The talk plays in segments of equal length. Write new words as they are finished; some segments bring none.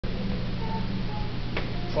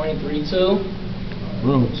23-2,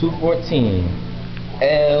 room 214,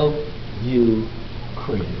 LU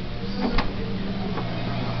Cribs.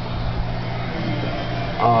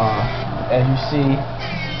 As you see,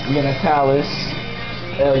 we in a palace,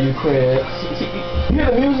 LU Cribs. You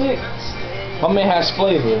hear the music? My man has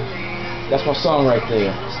flavor. That's my song right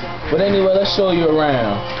there. But anyway, let's show you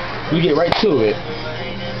around. We get right to it.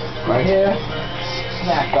 Right here,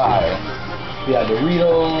 snack aisle. We have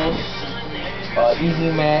Doritos,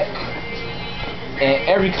 Easy Mac, and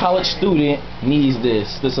every college student needs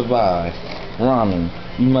this to survive. Ramen.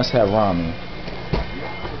 You must have ramen.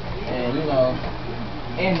 And you know,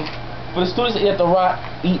 and for the students that eat at the Rock,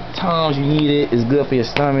 eat times you need it. It's good for your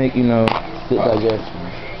stomach, you know, good digestion.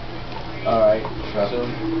 Alright, so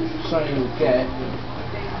showing you that.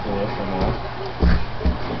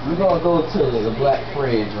 We're gonna go to the black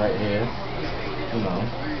fridge right here. You know.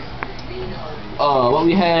 What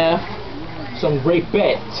we have, some Great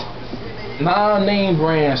Bet. Non-name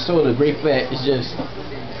brand soda, Great Bet. It's just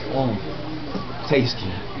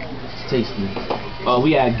tasty. It's tasty.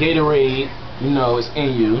 We have Gatorade, you know, it's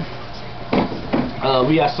in you.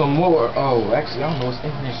 We got some more. Oh, actually, I don't know what's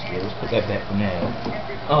in this here. Let's put that back for now.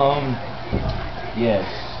 Yes.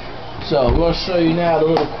 So we're gonna show you now the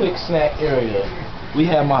little quick snack area. We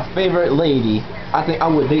have my favorite lady. I think I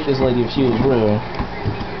would date this lady if she was real.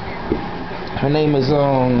 Her name is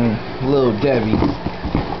Lil Debbie.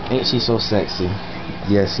 Ain't she so sexy?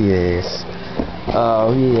 Yes, she is. Yeah,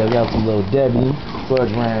 we got some Lil Debbie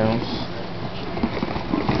fudge rounds.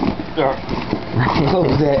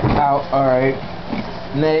 Close that out. All right.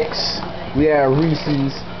 Next, we have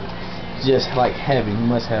Reese's. Just like heaven, you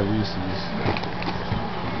must have Reese's.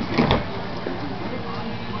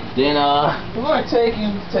 Then we're gonna take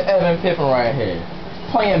you to Evan Pippen right here.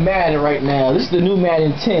 Playing Madden right now. This is the new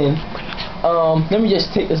Madden 10. Let me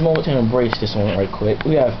just take this moment to embrace this one right quick.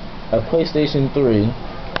 We have a PlayStation 3,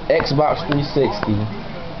 Xbox 360,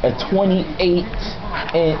 a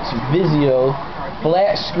 28-inch Vizio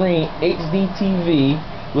flat screen HD TV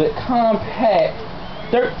with compact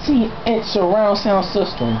 13-inch surround sound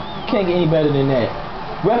system. Can't get any better than that.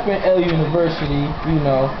 Repping LU University, you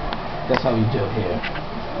know, that's how we do it here.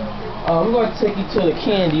 We're going to take you to the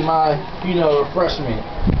candy, my, you know, refreshment.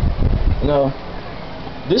 You know,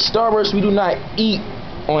 this Starburst we do not eat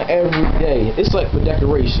on every day. It's like for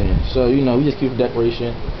decoration. So, you know, we just keep it for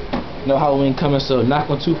decoration. You know, Halloween coming, so knock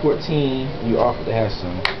on 214, you offer to have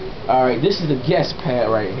some. Alright, this is the guest pad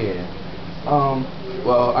right here.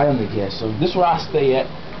 Well, I am the guest, so this is where I stay at,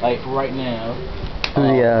 like, for right now.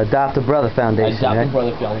 The Adopt a Brother Foundation. Adopt a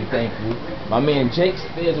Brother Foundation, thank you. My man Jake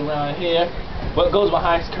stays around here, but goes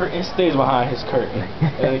behind his curtain, stays behind his curtain.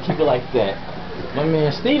 And keep it like that. My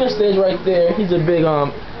man Steven stays right there. He's a big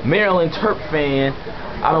Maryland Terp fan.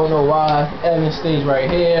 I don't know why. Evan stays right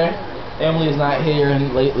here. Emily's not here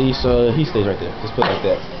lately, so he stays right there. Just put it like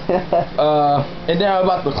that. And then I'm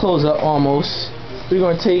about to close up almost. We're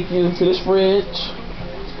gonna take you to this fridge.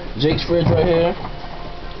 Jake's fridge right here.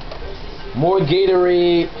 More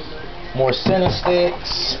Gatorade, more Center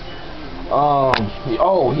Sticks.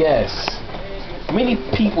 Oh yes. Many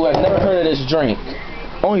people have never heard of this drink.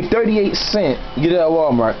 Only 38 cents. Get it at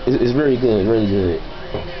Walmart. It's very good, really good.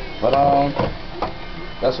 But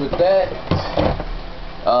that's with that.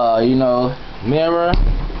 You know, mirror.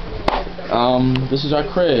 This is our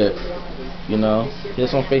crib. You know, hit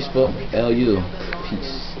us on Facebook, LU.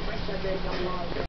 Peace.